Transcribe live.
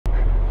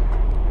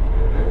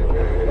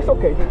It's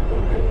okay.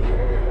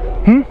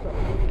 Hmm?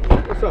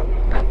 What's up?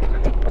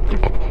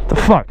 The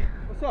fuck?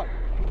 What's up?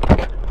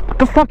 Get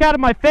the fuck out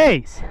of my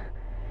face!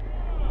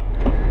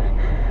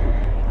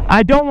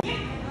 I don't.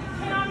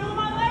 Can I move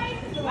my leg?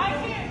 I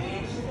can't,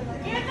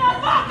 bitch. Get the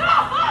fuck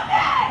off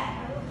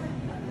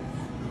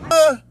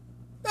of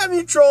me! Have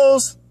you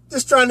trolls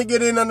just trying to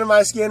get in under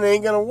my skin? It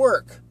ain't gonna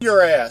work.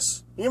 Your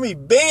ass. You're gonna be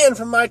banned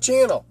from my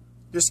channel.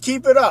 Just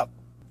keep it up.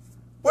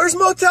 Where's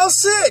Motel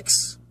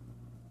 6?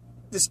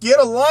 Just get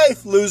a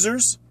life,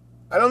 losers.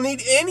 I don't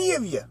need any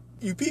of you.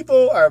 You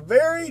people are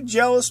very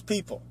jealous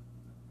people.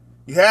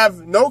 You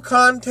have no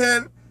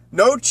content,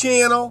 no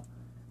channel,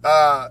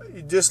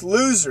 just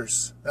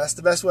losers. That's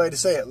the best way to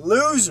say it.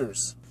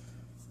 Losers.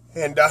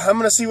 And I'm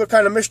going to see what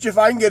kind of mischief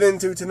I can get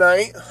into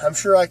tonight. I'm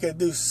sure I could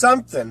do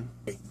something.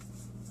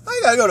 I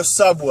got to go to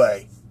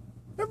Subway.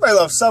 Everybody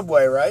loves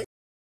Subway, right?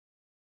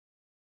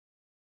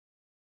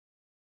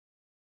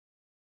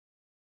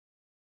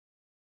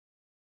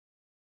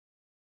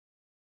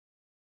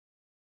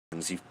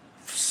 You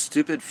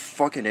stupid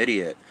fucking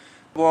idiot.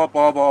 Blah,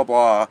 blah, blah,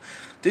 blah.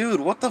 Dude,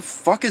 what the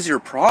fuck is your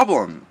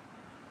problem?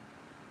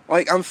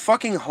 Like, I'm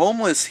fucking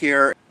homeless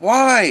here.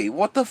 Why?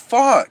 What the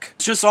fuck?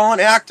 It's just all an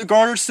act to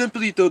garner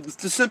sympathy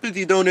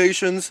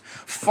donations.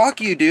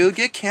 Fuck you, dude.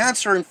 Get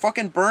cancer and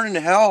fucking burn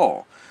in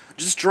hell.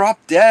 Just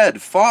drop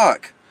dead.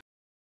 Fuck.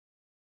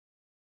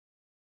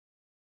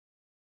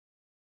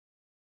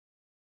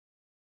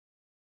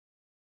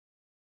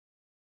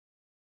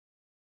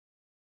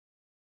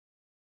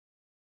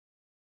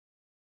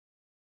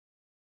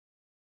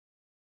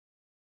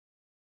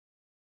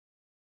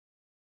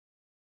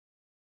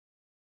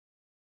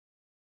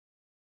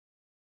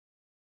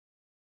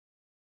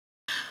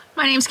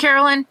 My name's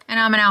Carolyn, and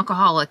I'm an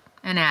alcoholic,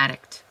 an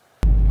addict.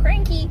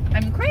 Cranky,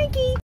 I'm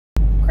cranky.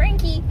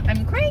 Cranky,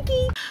 I'm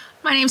cranky.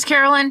 My name's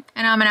Carolyn,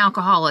 and I'm an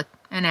alcoholic,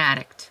 an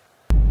addict.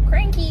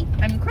 Cranky,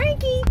 I'm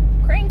cranky.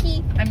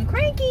 Cranky, I'm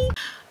cranky.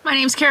 My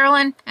name's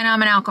Carolyn, and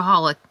I'm an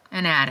alcoholic,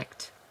 an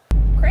addict.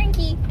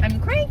 Cranky,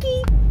 I'm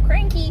cranky.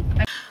 Cranky,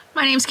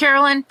 My name's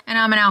Carolyn, and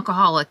I'm an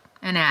alcoholic,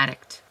 an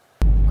addict.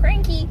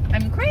 cranky,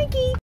 I'm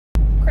cranky.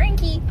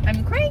 Cranky,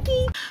 I'm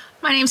cranky.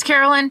 My name's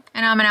Carolyn,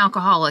 and I'm an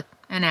alcoholic,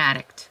 an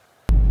addict.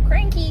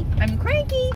 Cranky, I'm cranky.